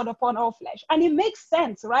poured out upon all flesh. And it makes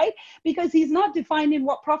sense, right? Because he's not defining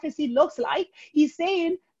what prophecy looks like. He's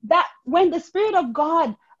saying that when the Spirit of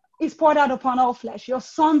God is poured out upon all flesh, your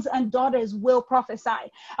sons and daughters will prophesy.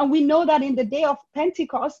 And we know that in the day of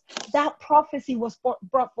Pentecost, that prophecy was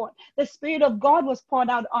brought forth. The Spirit of God was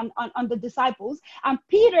poured out on the disciples. And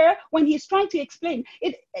Peter, when he's trying to explain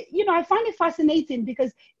it, I find it fascinating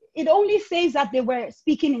because it only says that they were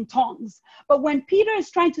speaking in tongues. But when Peter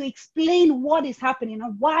is trying to explain what is happening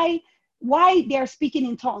and why they are speaking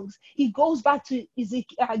in tongues, he goes back to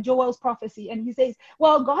Joel's prophecy, and he says,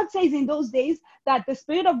 well, God says in those days that the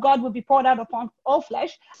Spirit of God will be poured out upon all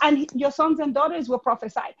flesh, and your sons and daughters will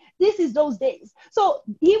prophesy. This is those days. So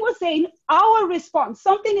he was saying our response,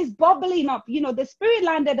 something is bubbling up. The Spirit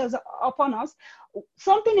landed upon us.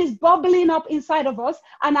 Something is bubbling up inside of us,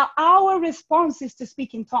 and our response is to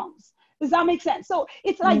speak in tongues. Does that make sense? So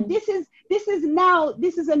it's like this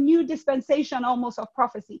is a new dispensation almost of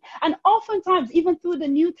prophecy. And oftentimes, even through the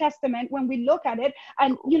New Testament, when we look at it,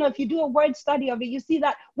 and if you do a word study of it, you see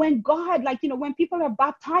that when God, when people are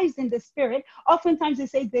baptized in the Spirit, oftentimes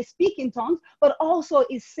it says they speak in tongues, but also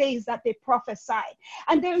it says that they prophesy.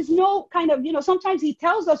 And there is no kind of, sometimes he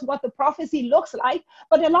tells us what the prophecy looks like,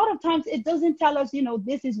 but a lot of times it doesn't tell us,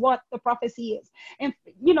 this is what the prophecy is. And,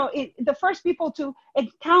 the first people to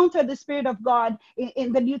encounter the Spirit of God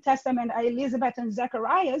in the New Testament are Elizabeth and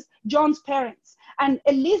Zacharias, John's parents. And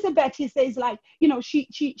Elizabeth, he says,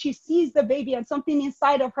 she sees the baby and something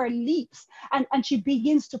inside of her leaps and she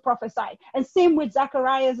begins to prophesy. And same with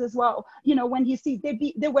Zacharias as well. When he sees,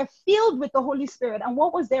 they were filled with the Holy Spirit. And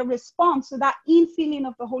what was their response to that infilling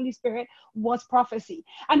of the Holy Spirit was prophecy.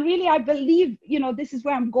 And really, I believe, this is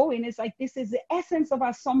where I'm going. It's like, this is the essence of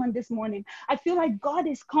our sermon this morning. I feel like God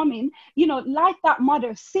is coming, like that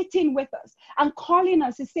mother sitting with us and calling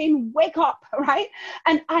us, is saying, wake up, right?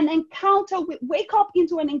 And wake up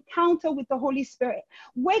into an encounter with the Holy Spirit.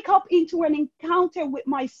 Wake up into an encounter with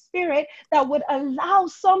my Spirit that would allow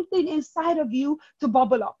something inside of you to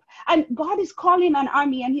bubble up. And God is calling an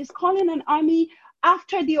army, and he's calling an army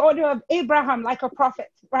after the order of Abraham, like a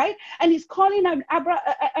prophet, right? And he's calling an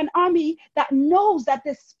army that knows that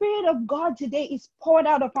the Spirit of God today is poured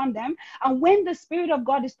out upon them. And when the Spirit of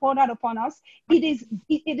God is poured out upon us, it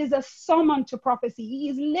is a summon to prophecy. He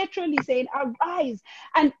is literally saying, arise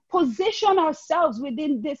and position ourselves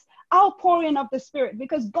within this outpouring of the Spirit,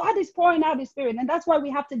 because God is pouring out his Spirit. And that's why we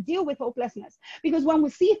have to deal with hopelessness, because when we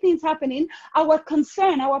see things happening, our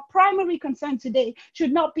primary concern today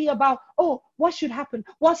should not be about, oh, What should happen?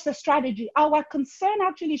 What's the strategy? Our concern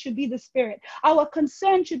actually should be the Spirit. Our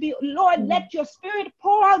concern should be, Lord, let your Spirit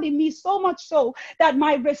pour out in me so much so that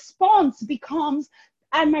my response becomes,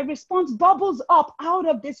 and my response bubbles up out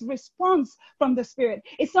of this response from the Spirit.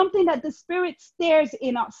 It's something that the Spirit stirs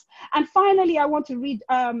in us. And finally, I want to read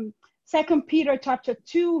 2 Peter chapter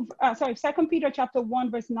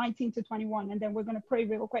 1, verse 19 to 21, and then we're going to pray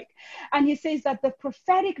real quick. And he says that the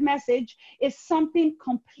prophetic message is something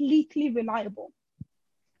completely reliable,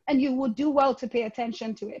 and you will do well to pay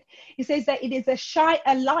attention to it. He says that it is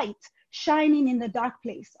a light shining in the dark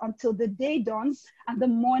place until the day dawns and the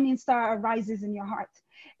morning star arises in your heart.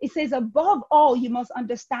 It says, above all, you must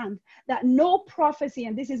understand that no prophecy,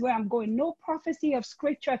 and this is where I'm going, no prophecy of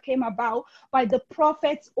scripture came about by the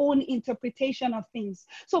prophet's own interpretation of things.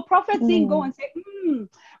 So prophets didn't go and say,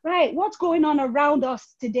 right, what's going on around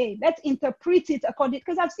us today? Let's interpret it according,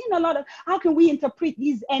 because I've seen a lot of, how can we interpret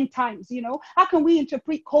these end times, you know? How can we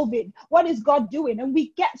interpret COVID? What is God doing? And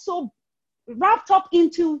we get so wrapped up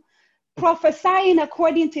into prophesying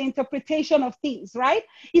according to interpretation of things, right?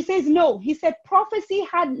 He says no. He said prophecy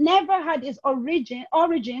had never had its origin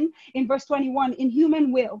in verse 21 in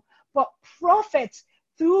human will, but prophets,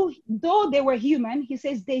 though they were human, he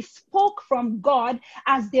says they spoke from God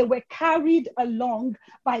as they were carried along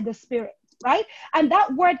by the Spirit. Right? And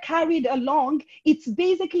that word carried along, it's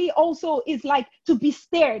basically also is like to be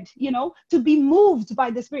stirred, you know, to be moved by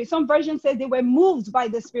the Spirit. Some versions say they were moved by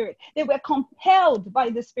the Spirit. They were compelled by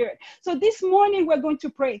the Spirit. So this morning we're going to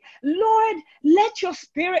pray, Lord, let your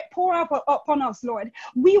Spirit pour up upon us, Lord.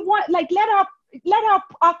 We want, like, let our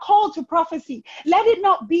call to prophecy, let it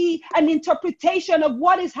not be an interpretation of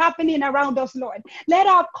what is happening around us, Lord. Let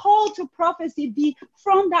our call to prophecy be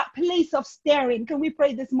from that place of staring. Can we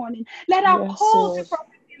pray this morning? Let our call to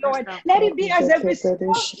prophecy, Lord, let it be as a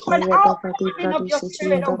response to an outpouring of your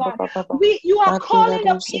Spirit, oh God. You are calling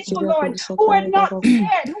a people, Lord, who are not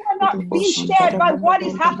scared, who are not being scared by what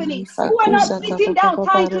is happening, who are not sitting down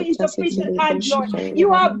trying to interpret the times, Lord.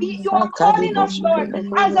 You are calling us, Lord,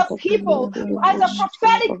 as a people, as a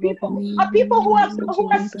prophetic people, a people who are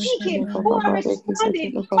speaking, who are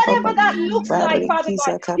responding, whatever that looks like, Father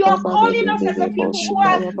God. You are calling us as a people who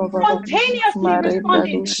are spontaneously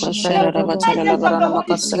responding to the presence of the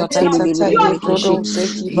Holy Spirit. You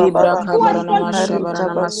are calling us who are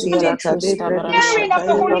spontaneously stirring of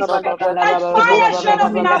the Holy Spirit, like fire shut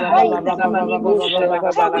up in our bones this morning.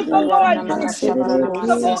 Together with the Lord,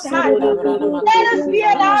 the Most High. Let us be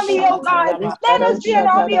an army, oh God. Let us be an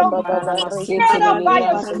army, oh God, stirred up by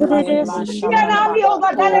your Spirit. Be an army, oh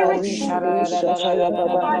God, that are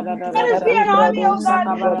God. Let us be an army, oh God,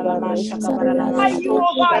 by you,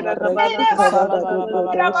 oh God.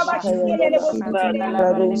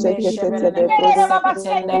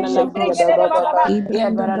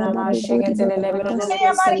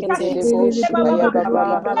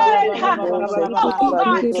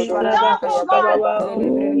 Oh God,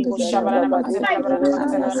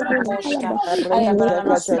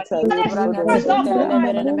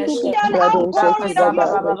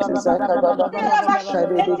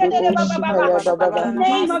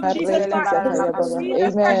 name of Jesus Christ.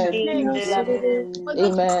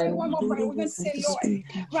 Amen. One more prayer. We're going to say, Lord,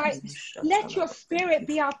 right? Let your Spirit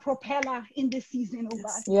be our propeller in this season, oh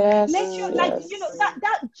God. Yes. Let your, like, you know,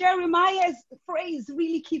 that Jeremiah's phrase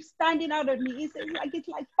really keeps standing out at me. It's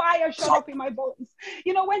like fire shut up in my bones.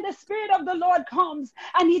 You know, when the Spirit of the Lord comes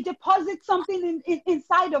and he deposits something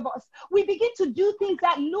inside of us, we begin to do things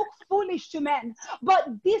that look foolish to men, but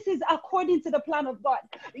this is according to the plan of God.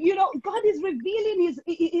 You know, God is revealing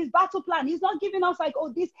his battle plan. He's not giving us like,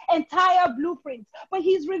 oh, this entire blueprint, but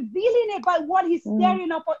he's revealing it by what he's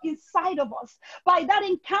stirring up inside of us, by that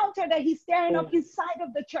encounter that he's stirring up inside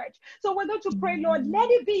of the church. So we're going to pray, Lord, let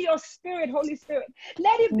it be your Spirit, Holy Spirit.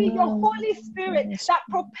 Let it be your Holy Spirit that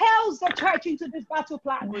propels the church into this battle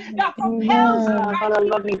plan, that propels the church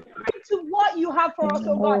into what you have for us,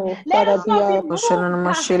 oh God. Let us not be moved.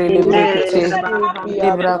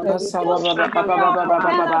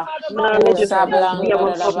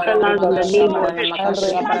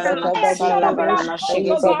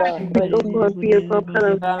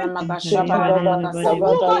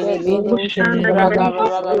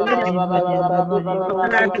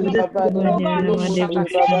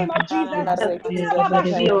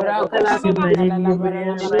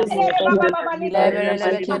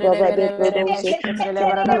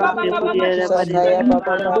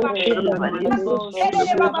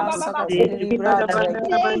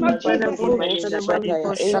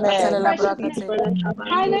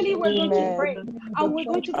 Finally, we're going to pray, and we're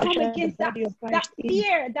going to come against that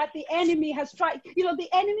fear that the enemy has tried. You know, the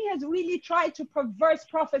enemy has really tried to perverse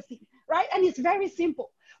prophecy, right? And it's very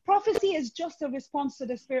simple. Prophecy is just a response to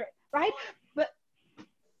the Spirit, right? But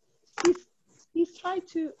he's tried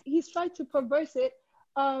to perverse it.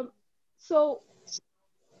 So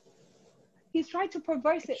he's trying to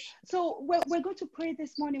perverse it. So we're going to pray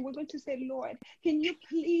this morning. We're going to say, Lord, can you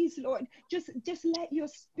please, Lord, just let your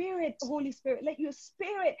Spirit, Holy Spirit, let your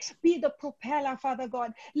Spirit be the propeller, Father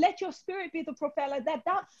God. Let your Spirit be the propeller, that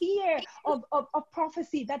fear of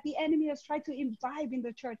prophecy that the enemy has tried to imbibe in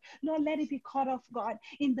the church, Lord, let it be cut off, God,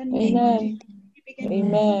 in the name of Jesus.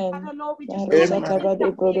 Amen. Father, Lord, we just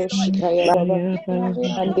come against that fear, Lord.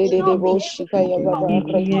 Oh Father, we speak against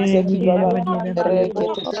false Lord.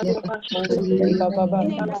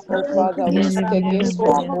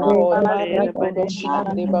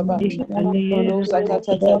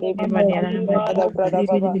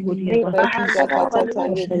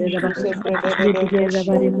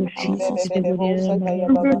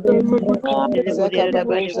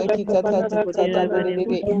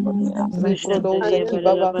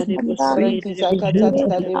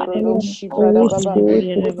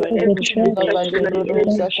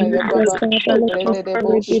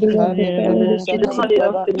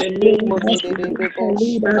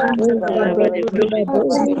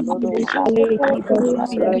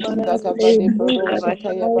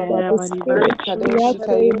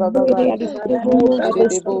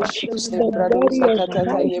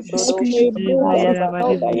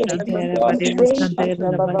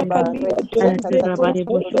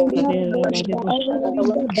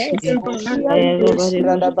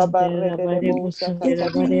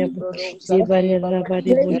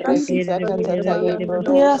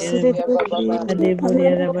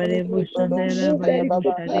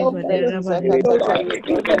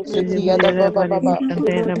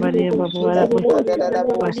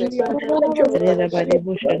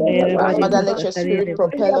 Father, let your Spirit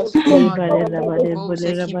propel us beyond.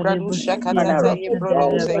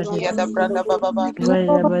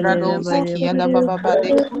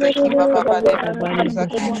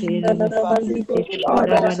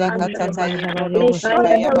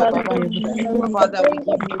 Father, we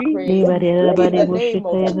give you praise in the name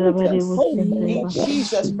of Jesus. In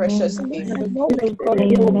Jesus' precious name.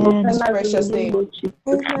 In His precious name.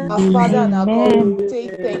 Our Father and our God, we say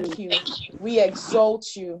thank you. We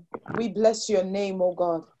exalt you. We bless your name, oh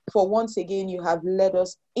God, for once again you have led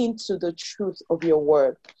us into the truth of your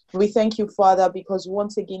word. We thank you, Father, because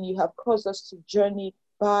once again you have caused us to journey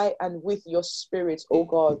by and with your Spirit, oh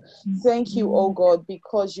God. Thank you, oh God,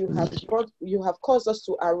 because you have caused us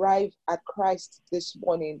to arrive at Christ this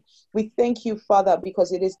morning. We thank you, Father,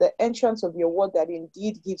 because it is the entrance of your word that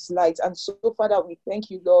indeed gives light. And so, Father, we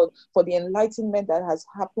thank you, Lord, for the enlightenment that has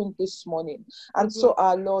happened this morning. And so,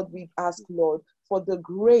 our Lord, we ask, Lord, for the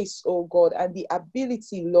grace, oh God, and the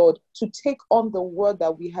ability, Lord, to take on the word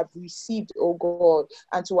that we have received, oh God,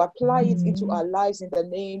 and to apply it into our lives in the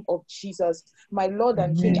name of Jesus. My Lord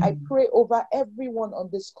and King, I pray over everyone on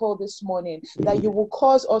this call this morning that you will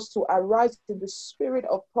cause us to arise in the spirit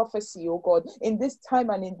of prophecy, oh God, in this time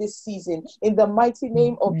and in this season, in the mighty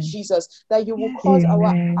name of Jesus, that you will cause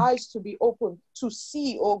our eyes to be open to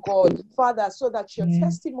see, oh God, Father, so that your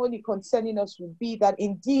testimony concerning us will be that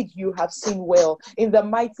indeed you have seen well, in the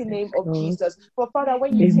mighty name of Jesus. For Father,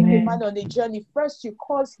 when you take a man on a journey, first you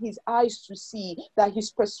cause his eyes to see, that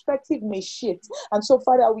his perspective may shift. And so,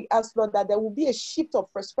 Father, we ask, Lord, that there will be a shift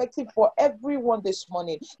of perspective for everyone this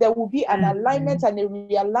morning. There will be an alignment and a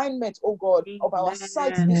realignment, oh God, of our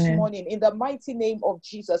sight this morning, in the mighty name of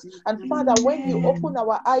Jesus. And Father, when you open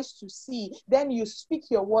our eyes to see, then you speak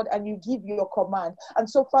your word and you give your command. And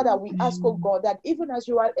so, Father, we ask, oh God, that even as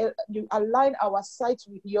you align our sight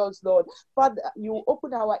with yours, Lord, Father, you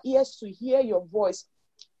open our ears to hear your voice,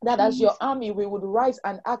 that as your army, we would rise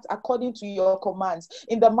and act according to your commands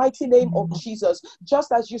in the mighty name of Jesus.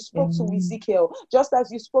 Just as you spoke to Ezekiel, just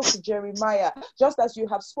as you spoke to Jeremiah, just as you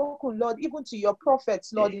have spoken, Lord, even to your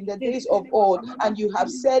prophets, Lord, in the days of old, and you have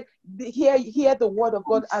said, hear the word of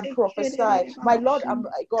God and prophesy. My Lord and my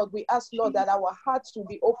God, we ask, Lord, that our hearts will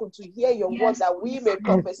be open to hear your word, that we may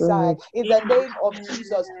prophesy in the name of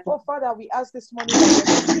Jesus. Oh, Father, we ask this morning that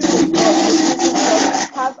your Spirit, Lord, will even, Lord,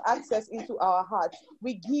 have access into our hearts.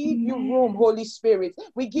 We give you room, Holy Spirit.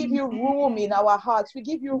 We give you room in our hearts. We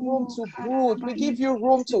give you room to brood. We give you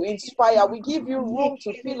room to inspire. We give you room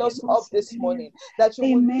to fill us up this morning, that you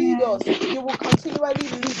will lead us. You will continually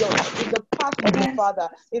lead us in the heart of the Father,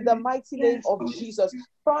 in the mighty name of Jesus.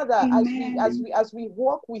 Father, as we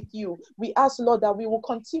walk with you, we ask, Lord, that we will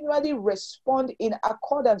continually respond in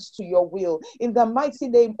accordance to your will, in the mighty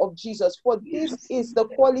name of Jesus. For this is the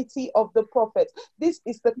quality of the prophet. This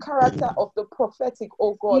is the character of the prophetic,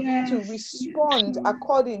 oh God, to respond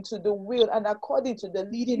according to the will and according to the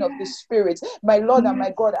leading of the Spirit. My Lord and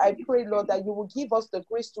my God, I pray, Lord, that you will give us the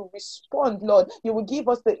grace to respond, Lord. You will give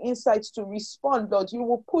us the insights to respond, Lord. You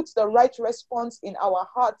will put the right response in our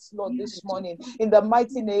hearts, Lord, this morning, in the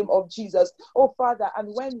mighty name of Jesus. Oh Father,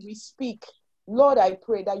 and when we speak, Lord, I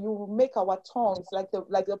pray that you will make our tongues like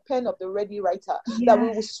the pen of the ready writer, that we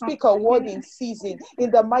will speak a word in season,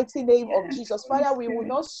 in the mighty name of Jesus. Father, we will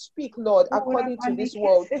not speak, Lord, according to this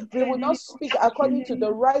world. We will not speak according to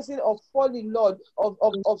the rising or falling, Lord,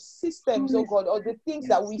 of systems, oh God, or the things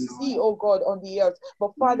that we see, oh God, on the earth.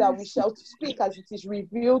 But Father, we shall speak as it is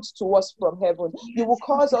revealed to us from heaven. You will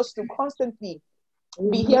cause us to constantly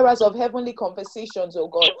be hearers of heavenly conversations, oh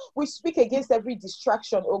God. We speak against every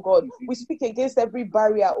distraction, oh God. We speak against every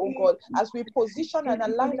barrier, oh God, as we position and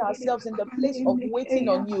align ourselves in the place of waiting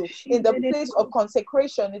on you, in the place of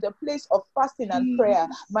consecration, in the place of fasting and prayer.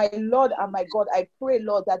 My Lord and my God, I pray,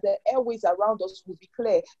 Lord, that the airways around us will be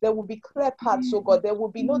clear. There will be clear paths, oh God. There will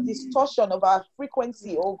be no distortion of our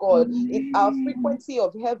frequency, oh God, in our frequency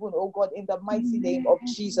of heaven, oh God, in the mighty name of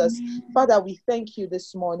Jesus. Father, we thank you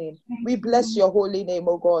this morning. We bless your holy name,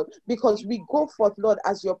 oh God, because we go forth, Lord,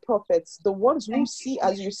 as your prophets, the ones who see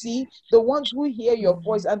as you see, the ones who hear your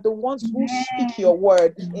voice, and the ones who speak your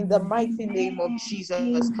word, in the mighty name of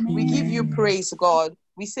Jesus. We give you praise, God.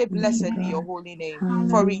 We say, blessed be your holy name.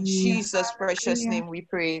 For in Jesus' precious name we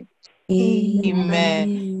pray.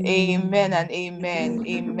 Amen. Amen and amen.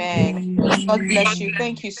 Amen. God bless you.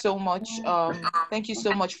 Thank you so much. Thank you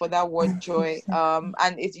so much for that word, Joy. And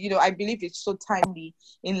it's, I believe it's so timely,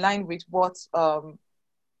 in line with what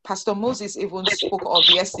Pastor Moses even spoke of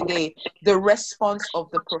yesterday, the response of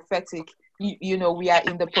the prophetic. We are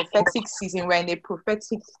in the prophetic season, we're in a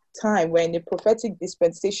prophetic time, we're in a prophetic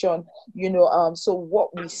dispensation, so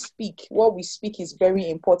what we speak is very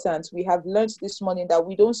important. We have learned this morning that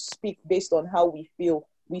we don't speak based on how we feel.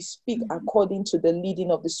 We speak according to the leading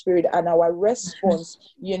of the Spirit, and our response,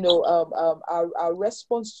 our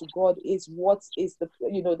response to God is what is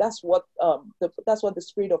that's what the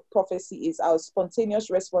spirit of prophecy is, our spontaneous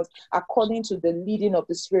response according to the leading of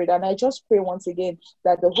the Spirit. And I just pray once again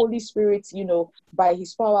that the Holy Spirit, by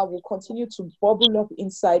His power, will continue to bubble up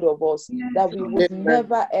inside of us, that we would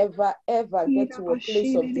never, ever, ever get to a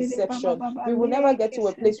place of deception. We will never get to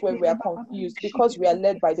a place where we are confused, because we are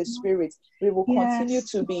led by the Spirit. We will continue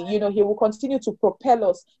to be, He will continue to propel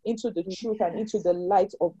us into the truth and into the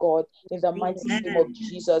light of God, in the mighty name of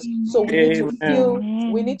Jesus. So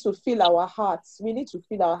we need to fill our hearts. We need to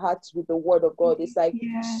fill our hearts with the word of God. It's like,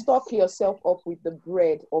 stock yourself up with the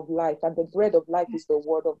bread of life, and the bread of life is the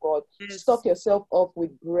word of God. Stock yourself up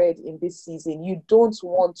with bread in this season. You don't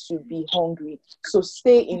want to be hungry. So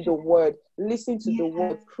stay in the word. Listen to the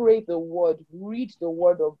word, pray the word, read the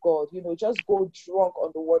word of God. Just go drunk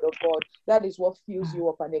on the word of God. That is what fills you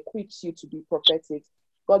up and equips you to be prophetic.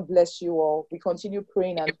 God bless you all. We continue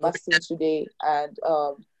praying and fasting today, and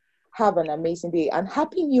have an amazing day. And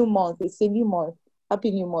happy new month. It's a new month.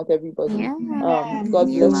 Happy new month, everybody. God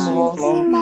bless you.